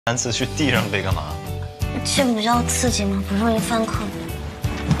3次去地上飞干嘛？这不叫刺激吗？不容易犯困。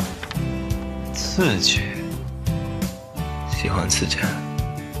刺激？喜欢刺激？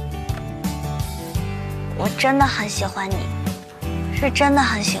我真的很喜欢你，是真的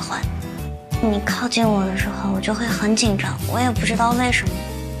很喜欢。你靠近我的时候，我就会很紧张，我也不知道为什么。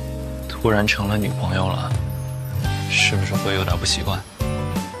突然成了女朋友了，是不是会有点不习惯？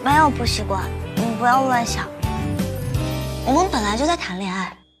没有不习惯，你不要乱想。我们本来就在谈恋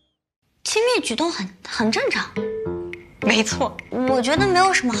爱，亲密举动很正常。没错，我觉得没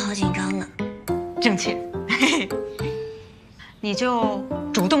有什么好紧张的。正确。你就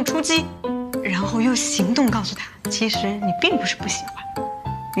主动出击，然后用行动告诉他，其实你并不是不喜欢，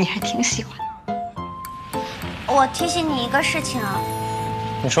你还挺喜欢。我提醒你一个事情啊。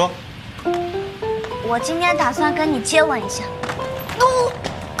你说。我今天打算跟你接吻一下。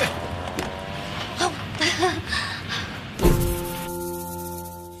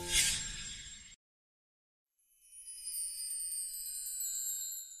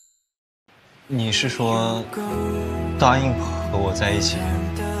你是说答应和我在一起？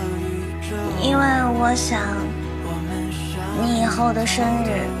因为我想你以后的生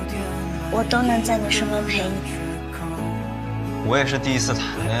日，我都能在你身边陪你。我也是第一次谈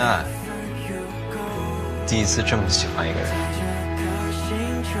恋爱，第一次这么喜欢一个人，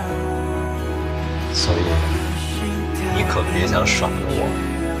所以你可别想甩了我。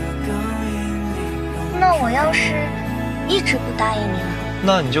那我要是一直不答应你呢？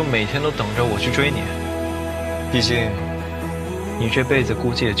那你就每天都等着我去追你，毕竟你这辈子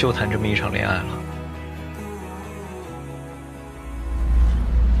估计也就谈这么一场恋爱了。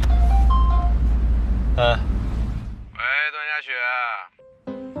喂，段嘉许，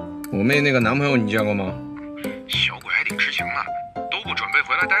我妹那个男朋友你见过吗？小鬼还挺痴情的，都不准备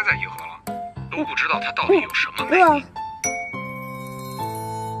回来待在颐和了，都不知道他到底有什么魅力。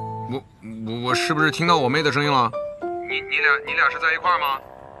我是不是听到我妹的声音了？你俩是在一块儿吗？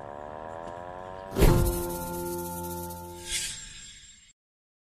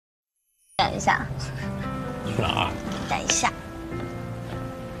等一下。去哪儿？等一下。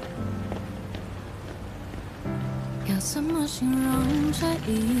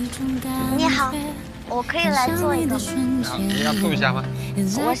你好，我可以来做一个吗？你要吐一下吧。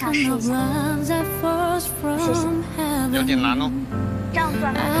我想试一下。谢谢。有点难哦。这样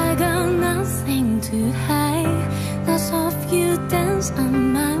算吗？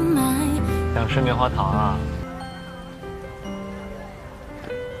想吃棉花糖啊？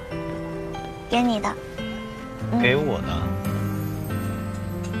给你的。给我的。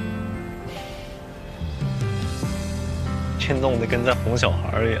这弄得跟在哄小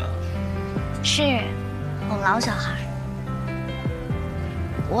孩一样。是，哄老小孩。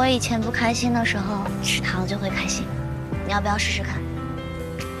我以前不开心的时候吃糖就会开心，你要不要试试看？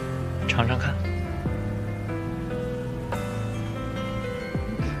尝尝看。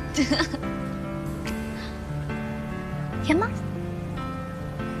甜吗？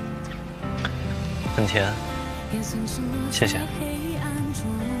很甜，谢谢。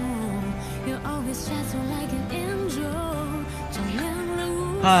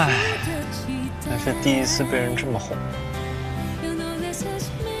唉，还是第一次被人这么哄。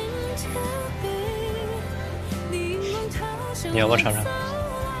你要不要尝尝？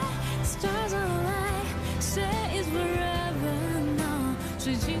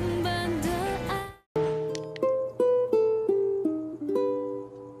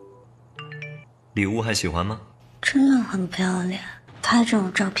礼物还喜欢吗？真的很不要脸，拍这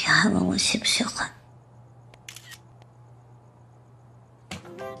种照片还问我喜不喜欢。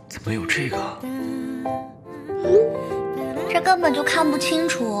怎么有这个？这根本就看不清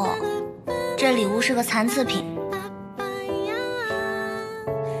楚，这礼物是个残次品。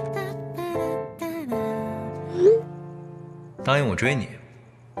答应我追你，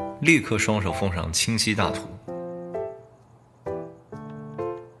立刻双手奉上清晰大图。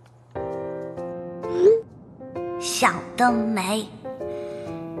想得美。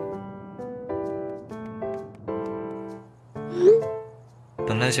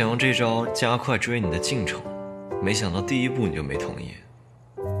本来想用这招加快追你的进程，没想到第一步你就没同意，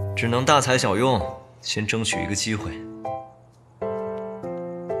只能大材小用，先争取一个机会。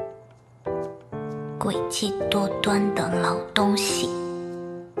诡计多端的老东西。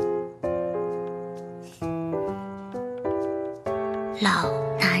老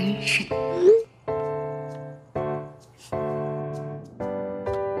男人。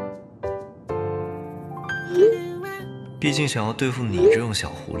毕竟想要对付你这种小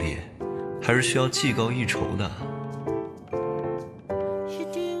狐狸，还是需要技高一筹的。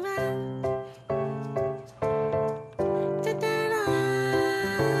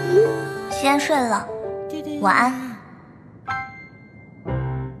先睡了，晚安。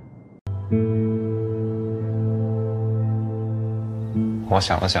我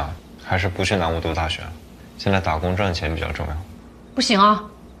想了想，还是不去南吴读大学了。现在打工赚钱比较重要。不行啊，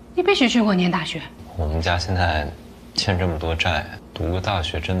你必须去给我念大学。我们家现在欠这么多债，读个大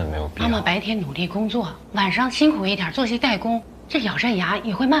学真的没有必要。妈妈白天努力工作，晚上辛苦一点做些代工，这咬着牙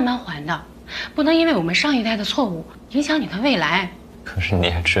也会慢慢还的。不能因为我们上一代的错误影响你的未来。可是你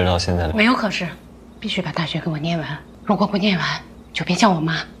也知道现在的……没有可是，必须把大学给我念完。如果不念完，就别叫我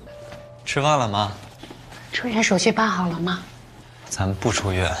妈。吃饭了吗？出院手续办好了吗？咱不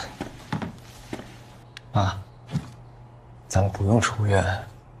出院。妈，咱不用出院。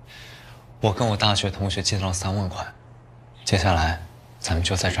我跟我大学同学借到了3万块，接下来咱们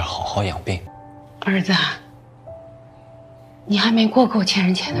就在这儿好好养病。儿子，你还没过够欠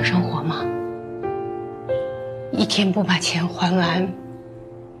人钱的生活吗？一天不把钱还完，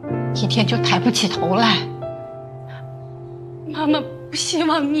一天就抬不起头来。妈妈不希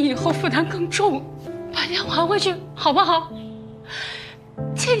望你以后负担更重，把钱还回去好不好？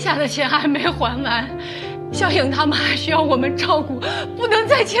欠下的钱还没还完，小颖他们还需要我们照顾，不能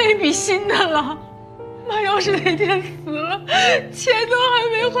再欠一笔新的了。妈要是哪天死了，钱都还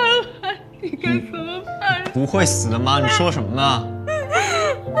没还完，你该怎么办？不会死的，妈，你说什么呢？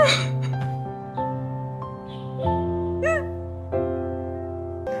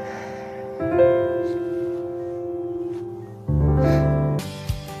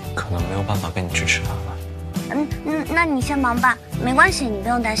可能没有办法跟你去吃饭了。那你先忙吧，没关系，你不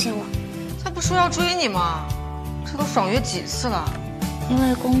用担心我。他不说要追你吗？这都爽约几次了？因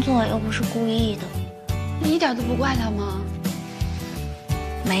为工作又不是故意的。你一点都不怪他吗？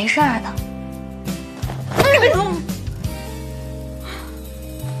没事儿的。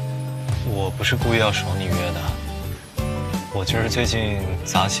我不是故意要守你约的，我就是最近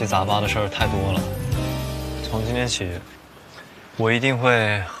杂七杂八的事儿太多了。从今天起，我一定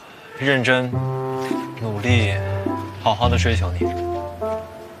会认真、努力、好好的追求你。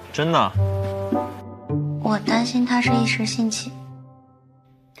真的。我担心他是一时兴起。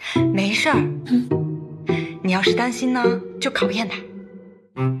没事儿。你要是担心呢，就考验他。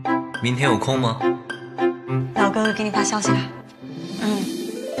明天有空吗？老哥哥给你发消息了。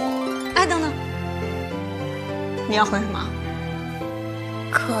哎，等等，你要回什么？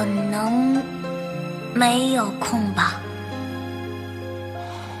可能没有空吧。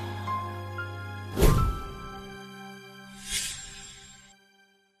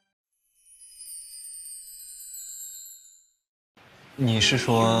你是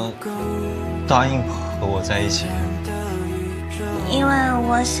说答应和我在一起？因为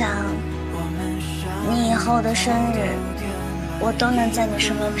我想你以后的生日，我都能在你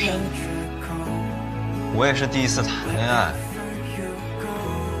身边陪你。我也是第一次谈恋爱，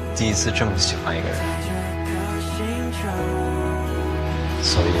第一次这么喜欢一个人，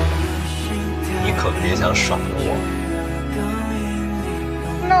所以你可别想甩了我。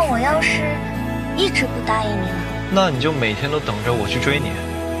那我要是一直不答应你呢？那你就每天都等着我去追你，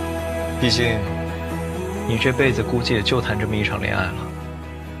毕竟你这辈子估计也就谈这么一场恋爱了。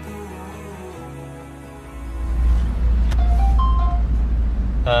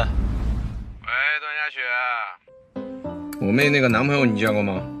喂，段嘉许，我妹那个男朋友你见过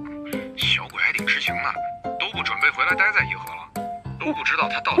吗？小鬼还挺痴情的，都不准备回来待在颐和了，都不知道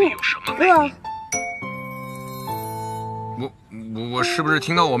他到底有什么魅力。我是不是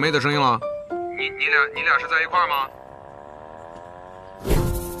听到我妹的声音了？你俩是在一块儿吗？